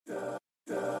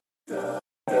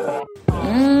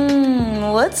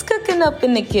What's cooking up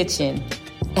in the kitchen?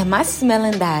 Am I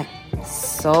smelling that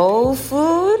soul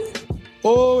food?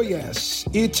 Oh yes,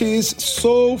 it is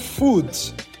soul food,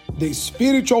 the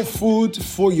spiritual food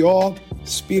for your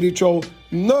spiritual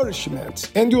nourishment.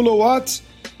 And you know what?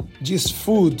 This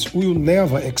food will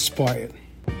never expire.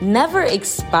 Never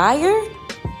expire?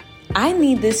 I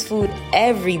need this food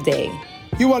every day.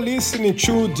 You are listening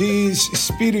to these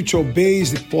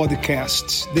spiritual-based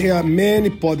podcasts. There are many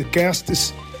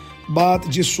podcasts, but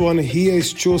this one here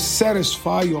is to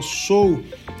satisfy your soul,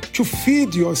 to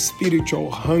feed your spiritual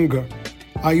hunger.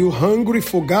 Are you hungry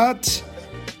for God?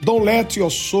 Don't let your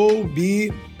soul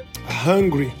be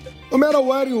hungry. No matter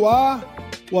where you are,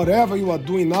 whatever you are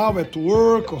doing now, at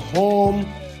work, home,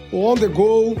 or on the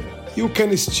go, you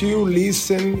can still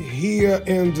listen here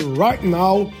and right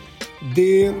now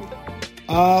the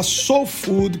Soul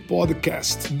Food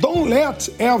podcast. Don't let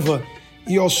ever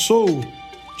your soul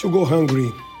to go hungry.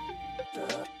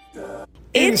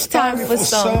 It's time for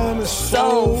some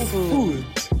soul food.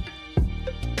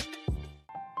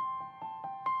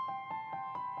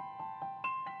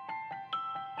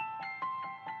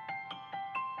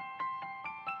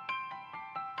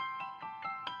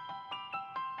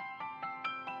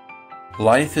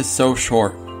 Life is so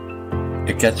short.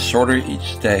 It gets shorter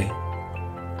each day.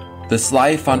 This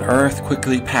life on earth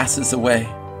quickly passes away.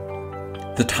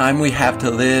 The time we have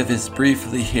to live is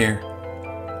briefly here.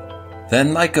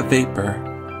 Then, like a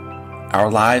vapor, our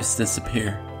lives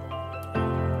disappear.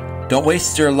 Don't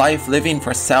waste your life living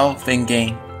for self and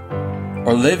gain,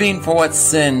 or living for what's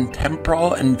sin,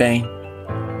 temporal and vain.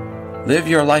 Live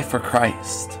your life for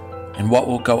Christ and what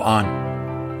will go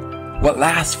on. What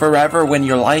lasts forever when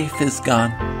your life is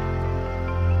gone?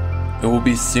 It will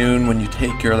be soon when you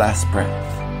take your last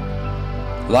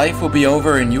breath. Life will be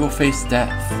over and you will face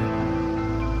death.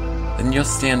 Then you'll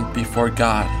stand before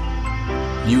God.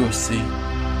 You will see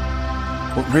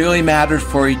what really mattered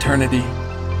for eternity.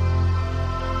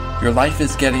 Your life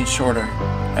is getting shorter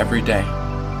every day.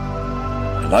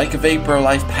 And like a vapor,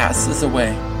 life passes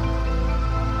away.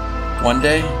 One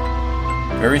day,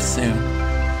 very soon,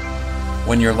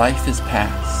 when your life is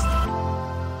past,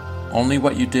 only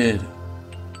what you did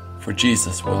for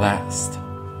Jesus will last.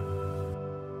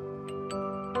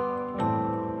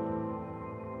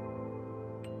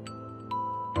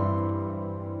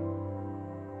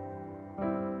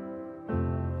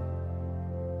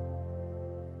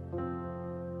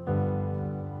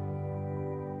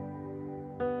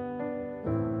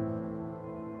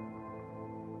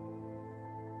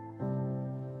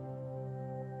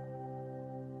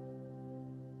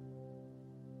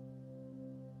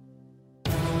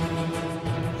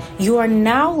 You are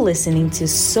now listening to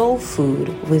Soul Food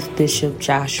with Bishop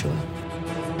Joshua.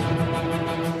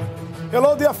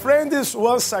 Hello, dear friends.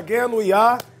 Once again, we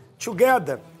are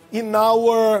together in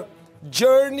our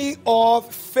journey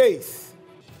of faith.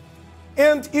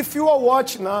 And if you are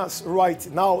watching us right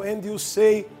now and you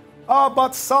say,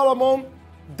 but Solomon,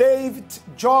 David,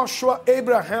 Joshua,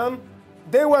 Abraham,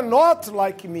 they were not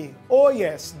like me. Oh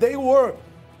yes, they were.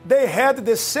 They had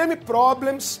the same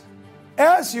problems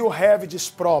as you have these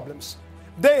problems.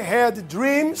 They had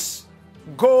dreams,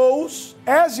 goals,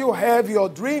 as you have your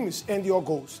dreams and your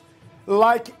goals.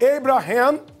 Like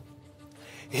Abraham,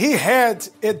 he had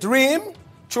a dream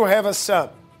to have a son.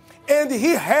 And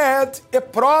he had a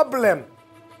problem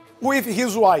with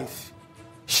his wife.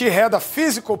 She had a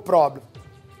physical problem.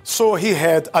 So he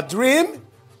had a dream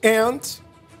and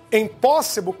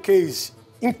impossible case,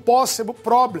 impossible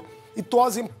problem. It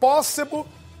was impossible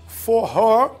for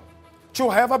her to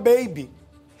have a baby.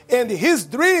 And his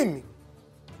dream,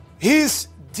 his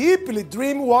deeply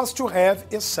dream was to have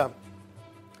a son.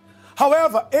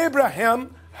 However,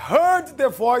 Abraham heard the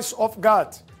voice of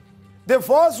God. The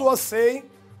voice was saying,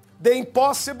 the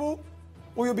impossible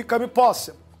will become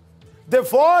possible. The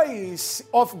voice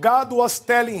of God was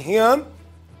telling him,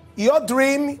 your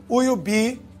dream will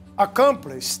be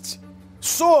accomplished.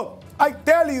 So, I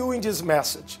tell you in this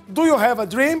message, do you have a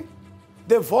dream?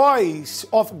 The voice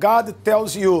of God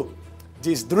tells you,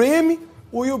 this dream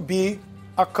will be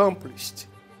accomplished.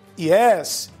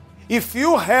 Yes, if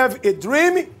you have a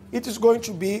dream, it is going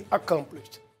to be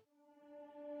accomplished.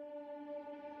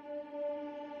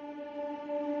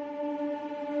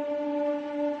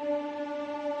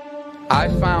 I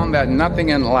found that nothing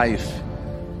in life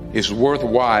is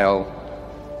worthwhile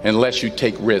unless you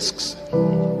take risks.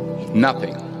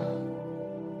 Nothing.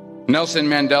 Nelson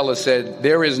Mandela said,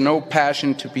 there is no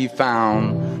passion to be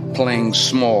found playing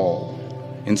small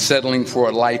and settling for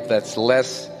a life that's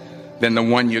less than the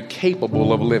one you're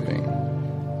capable of living.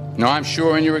 Now, I'm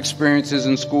sure in your experiences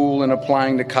in school and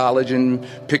applying to college and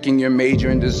picking your major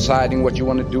and deciding what you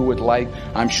want to do with life,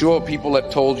 I'm sure people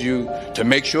have told you to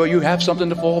make sure you have something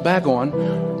to fall back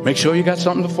on. Make sure you got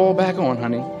something to fall back on,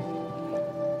 honey.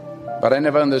 But I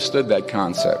never understood that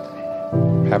concept,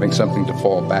 having something to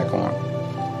fall back on.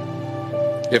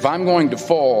 If I'm going to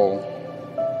fall,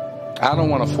 I don't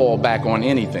want to fall back on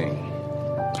anything.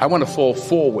 I want to fall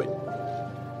forward.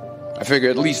 I figure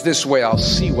at least this way I'll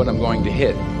see what I'm going to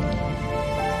hit.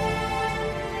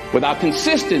 Without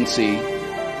consistency,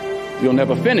 you'll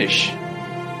never finish.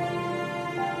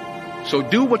 So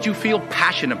do what you feel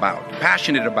passionate about.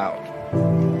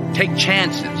 Take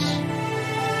chances.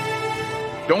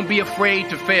 Don't be afraid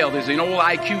to fail. There's an old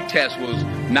IQ test was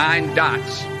 9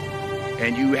 dots.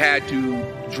 And you had to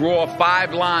draw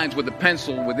 5 lines with a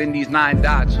pencil within these 9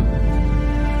 dots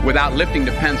without lifting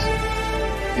the pencil.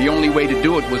 The only way to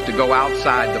do it was to go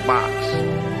outside the box.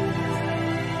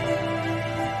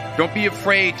 Don't be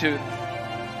afraid to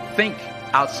think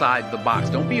outside the box.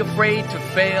 Don't be afraid to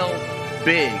fail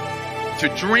big, to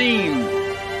dream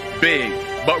big.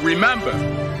 But remember,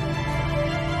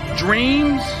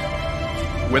 dreams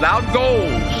without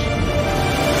goals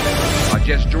are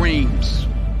just dreams.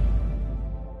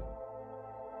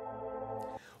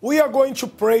 We are going to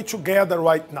pray together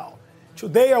right now.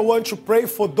 Today I want to pray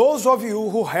for those of you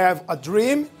who have a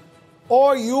dream,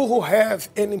 or you who have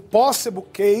an impossible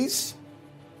case.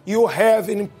 You have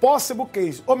an impossible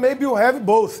case, or maybe you have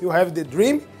both. You have the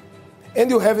dream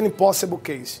and you have an impossible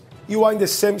case. You are in the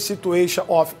same situation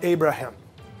of Abraham.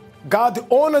 God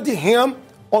honored him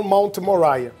on Mount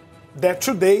Moriah. That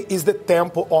today is the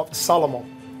temple of Solomon.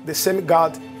 The same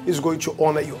God is going to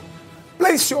honor you.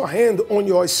 Place your hand on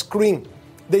your screen,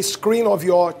 the screen of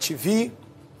your TV,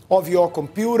 of your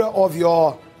computer, of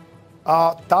your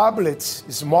tablets,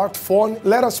 smartphone.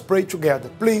 Let us pray together.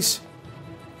 Please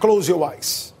close your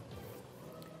eyes.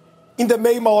 In the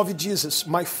name of Jesus,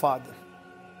 my Father.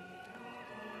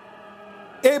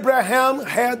 Abraham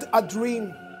had a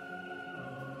dream.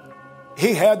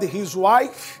 He had his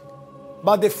wife,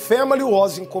 but the family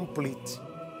was incomplete.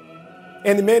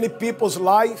 And many people's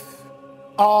life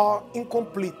are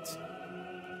incomplete.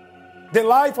 The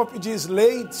life of this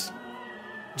lady,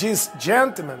 this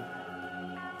gentleman,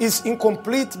 is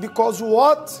incomplete because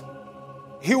what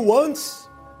he wants,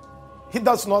 he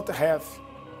does not have.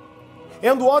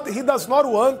 And what he does not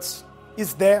want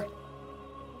is there.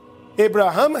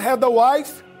 Abraham had a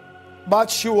wife, but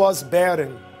she was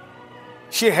barren.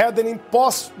 She had an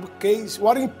impossible case.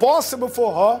 What impossible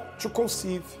for her to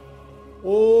conceive.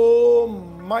 Oh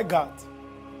my God.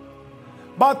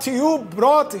 But you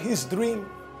brought his dream.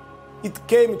 It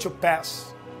came to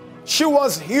pass. She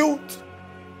was healed.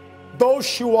 Though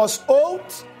she was old,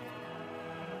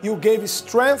 you gave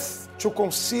strength to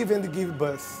conceive and give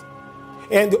birth.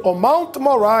 And on Mount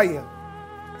Moriah,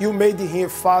 you made him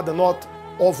father not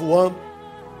of one,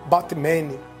 but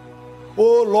many.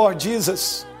 Oh Lord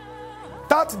Jesus,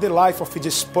 touch the life of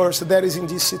this person that is in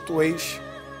this situation.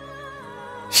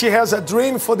 She has a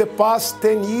dream for the past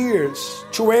 10 years,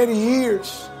 20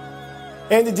 years.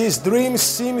 And this dream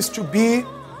seems to be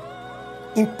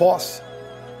impossible.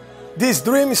 This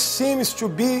dream seems to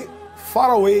be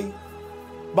far away.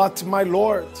 But my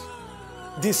Lord,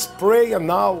 this prayer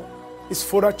now is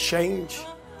for a change.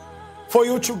 For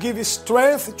you to give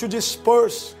strength to this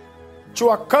person to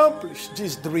accomplish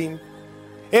this dream.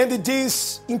 And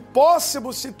this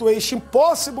impossible situation,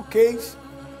 impossible case,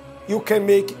 you can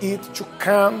make it to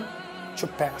come to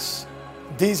pass.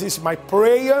 This is my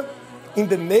prayer in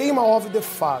the name of the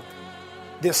Father,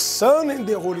 the Son, and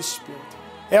the Holy Spirit.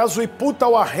 As we put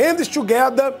our hands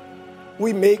together,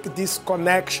 we make this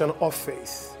connection of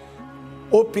faith.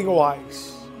 Open your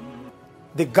eyes.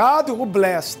 The God who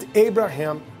blessed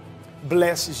Abraham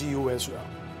blesses you as well.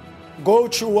 Go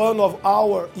to one of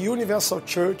our universal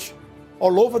church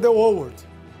all over the world,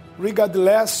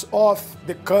 regardless of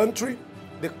the country,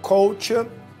 the culture,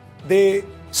 the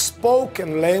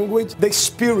spoken language. The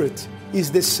spirit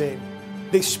is the same.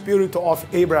 The spirit of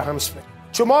Abraham's faith.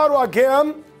 Tomorrow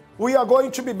again, we are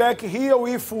going to be back here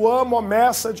with one more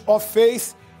message of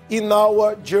faith in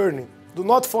our journey. Do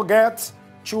not forget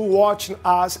to watch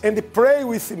us and pray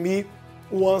with me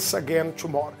once again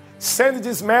tomorrow. Send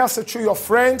this message to your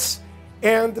friends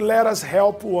and let us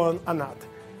help one another.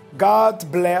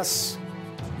 God bless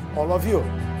all of you.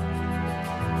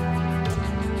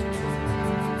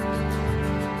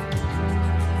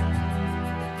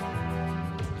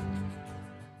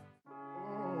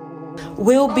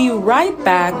 We'll be right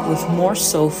back with more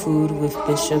Soul Food with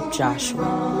Bishop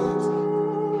Joshua.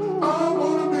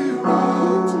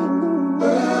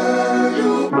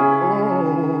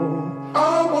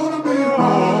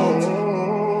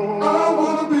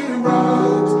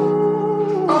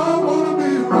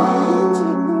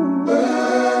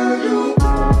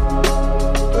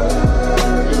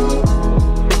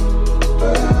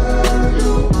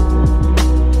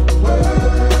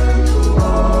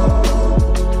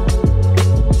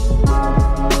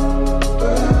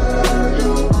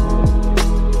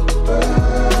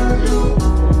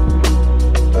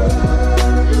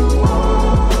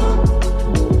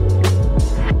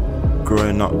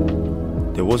 growing up,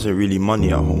 there wasn't really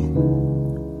money at home.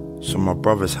 So my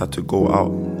brothers had to go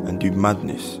out and do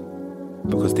madness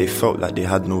because they felt like they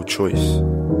had no choice.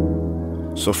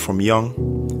 So from young,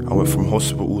 I went from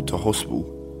hospital to hospital,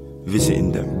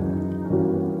 visiting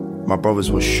them. My brothers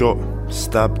were shot,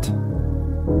 stabbed.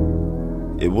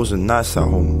 It wasn't nice at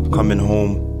home. Coming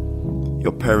home,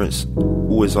 your parents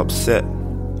always upset,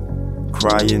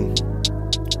 crying.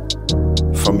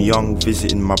 From young,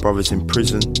 visiting my brothers in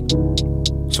prison,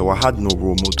 so I had no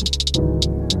role model.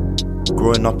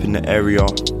 Growing up in the area,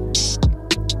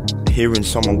 hearing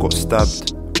someone got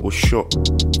stabbed or shot,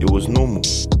 it was normal.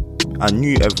 I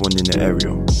knew everyone in the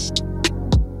area,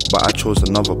 but I chose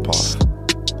another path.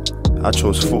 I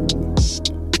chose football.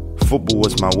 Football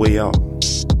was my way out.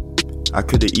 I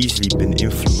could have easily been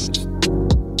influenced,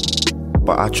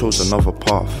 but I chose another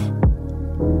path.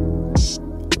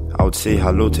 I would say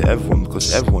hello to everyone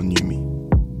because everyone knew me.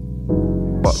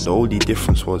 But the only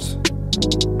difference was,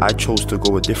 I chose to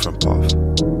go a different path.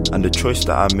 And the choice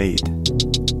that I made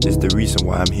is the reason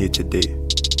why I'm here today.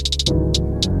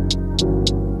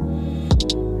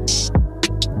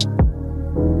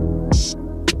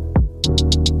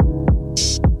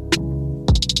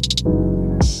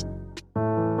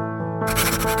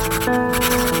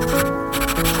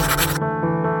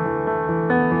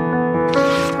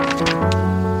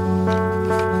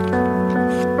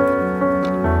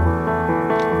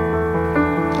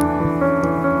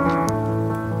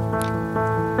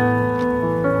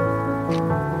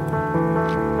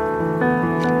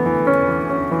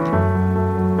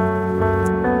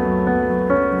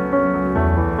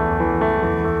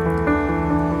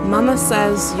 Mama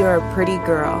says you're a pretty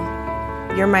girl.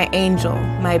 You're my angel,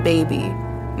 my baby,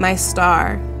 my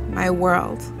star, my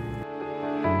world.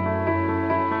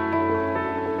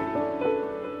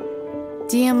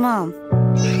 Dear Mom,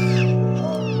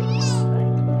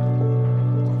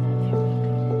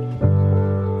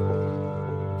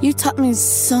 you taught me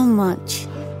so much.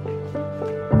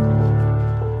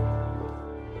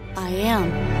 I am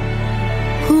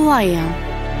who I am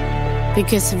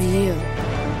because of you.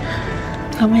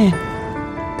 Come in.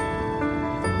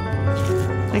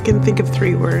 I can think of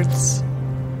 3 words.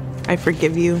 I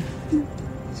forgive you.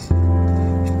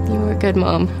 You were good,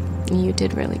 Mom. You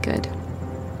did really good.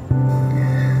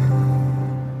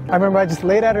 I remember I just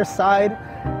laid at her side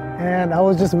and I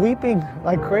was just weeping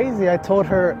like crazy. I told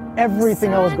her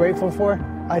everything I was grateful for.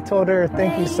 I told her,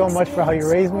 thank you so much for how you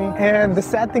raised me. And the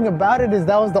sad thing about it is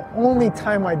that was the only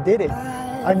time I did it.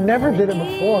 I never did it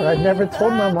before. I never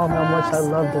told my mom how much I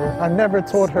loved her. I never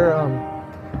told her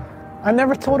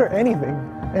anything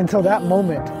until that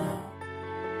moment.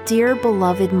 Dear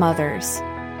beloved mothers,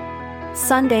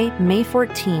 Sunday, May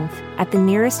 14th, at the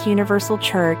nearest Universal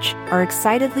Church, are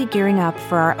excitedly gearing up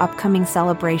for our upcoming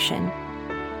celebration.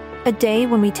 A day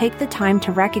when we take the time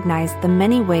to recognize the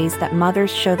many ways that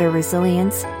mothers show their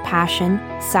resilience, passion,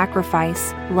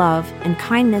 sacrifice, love, and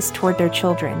kindness toward their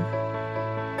children.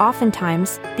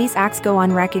 Oftentimes, these acts go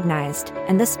unrecognized,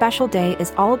 and this special day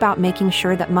is all about making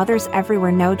sure that mothers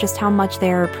everywhere know just how much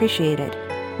they are appreciated.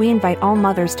 We invite all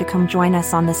mothers to come join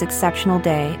us on this exceptional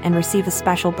day and receive a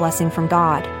special blessing from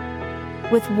God.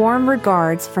 With warm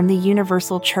regards from the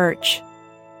Universal Church.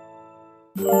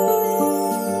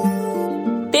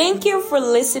 Thank you for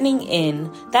listening in.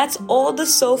 That's all the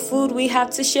soul food we have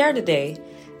to share today.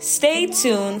 Stay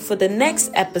tuned for the next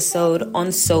episode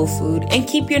on Soul Food and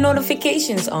keep your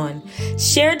notifications on.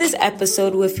 Share this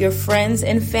episode with your friends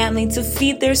and family to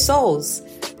feed their souls.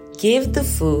 Give the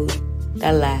food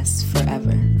that lasts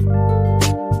forever.